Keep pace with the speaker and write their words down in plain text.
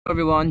Hello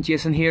everyone,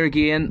 Jason here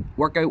again.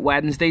 Workout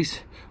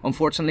Wednesdays.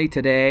 Unfortunately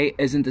today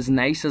isn't as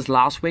nice as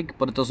last week,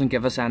 but it doesn't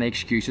give us any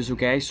excuses,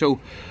 okay? So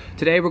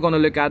today we're going to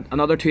look at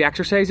another 2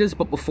 exercises,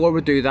 but before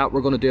we do that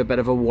we're going to do a bit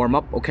of a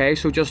warm-up, okay?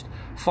 So just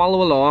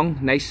follow along,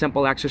 nice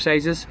simple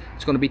exercises.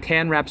 It's going to be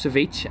 10 reps of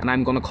each and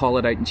I'm going to call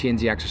it out and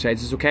change the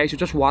exercises, okay? So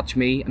just watch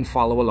me and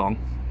follow along.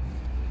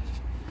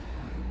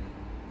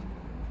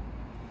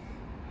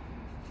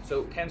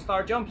 So 10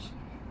 star jumps.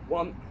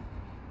 1,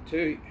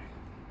 2,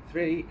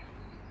 3,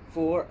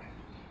 4,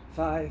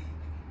 5,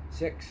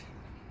 6,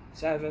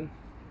 7,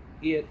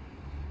 8,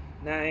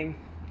 9,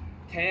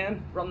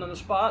 10. Run on the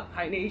spot.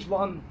 High knees.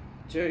 1,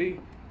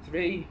 2,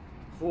 3,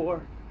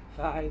 4,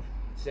 5,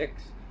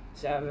 6,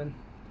 7,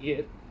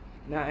 8,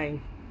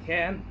 9,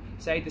 10.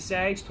 Side to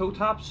sides. Toe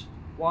taps.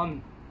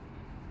 1,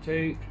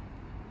 2,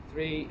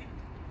 3,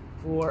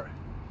 4,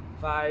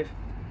 5,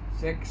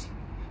 6,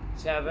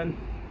 7,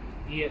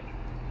 8,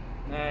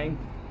 9,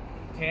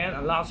 10.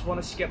 And last one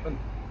is skipping.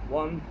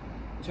 1,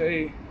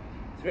 2,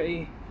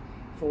 3,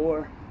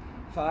 4,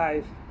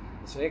 5,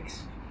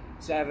 6,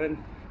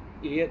 7,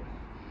 8,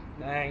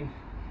 9,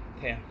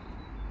 10.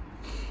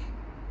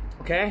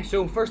 Okay,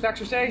 so first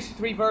exercise,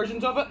 3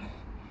 versions of it.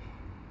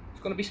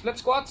 It's going to be split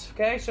squats.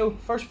 Okay, so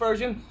first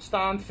version,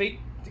 stand feet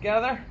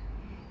together,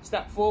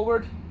 step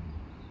forward,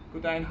 go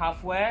down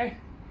halfway,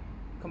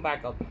 come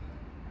back up.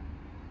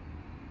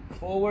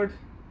 Forward,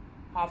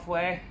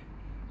 halfway,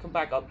 come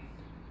back up.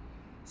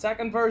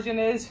 Second version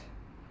is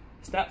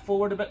step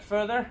forward a bit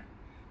further,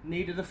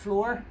 knee to the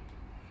floor,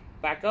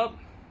 back up,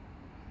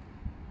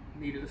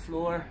 knee to the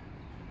floor,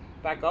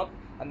 back up.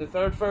 And the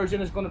third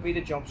version is going to be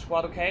the jump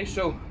squat, okay?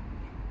 So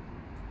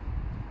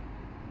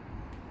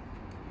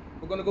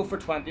we're going to go for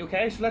 20,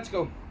 okay? So let's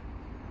go.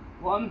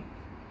 1,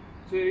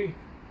 2,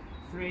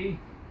 3,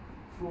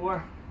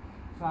 4,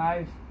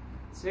 5,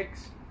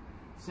 6,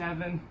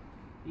 7,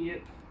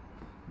 8,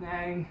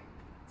 9,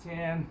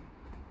 10,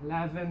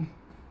 11,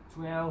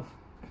 12,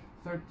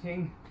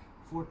 13,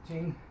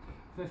 14,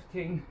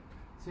 15,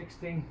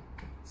 16,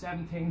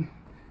 17,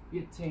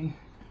 18,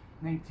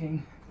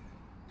 19,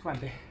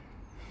 20.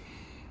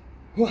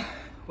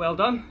 Well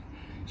done.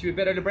 Should be a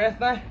bit out of breath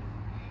now.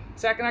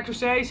 Second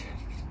exercise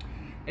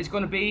is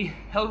going to be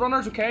hill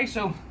runners, okay?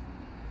 So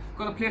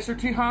going to place our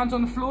 2 hands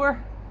on the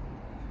floor,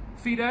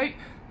 feet out.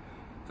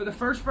 For the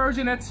first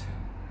version it's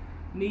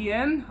knee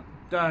in,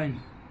 down,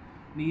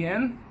 knee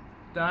in,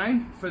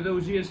 down. For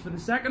those of you for the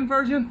second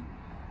version,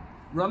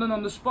 running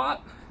on the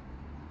spot.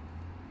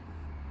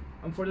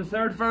 And for the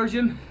third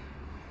version,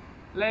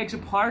 legs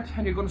apart,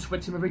 and you're going to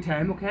switch them every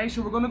time, okay?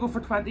 So we're going to go for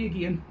 20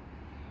 again.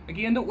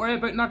 Again, don't worry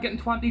about not getting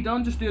 20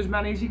 done, just do as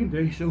many as you can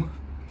do. So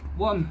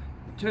 1,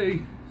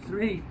 2,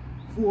 3,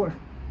 4,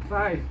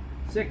 5,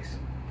 6,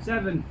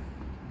 7,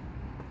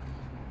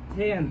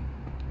 10.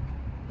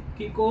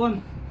 Keep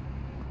going.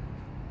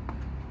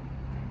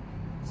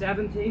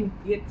 17,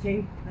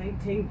 18,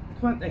 19,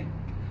 20.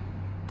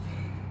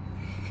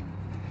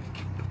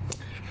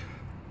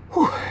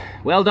 Whew.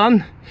 Well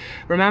done.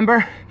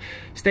 Remember,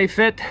 stay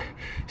fit,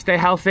 stay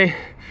healthy,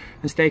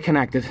 and stay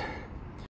connected.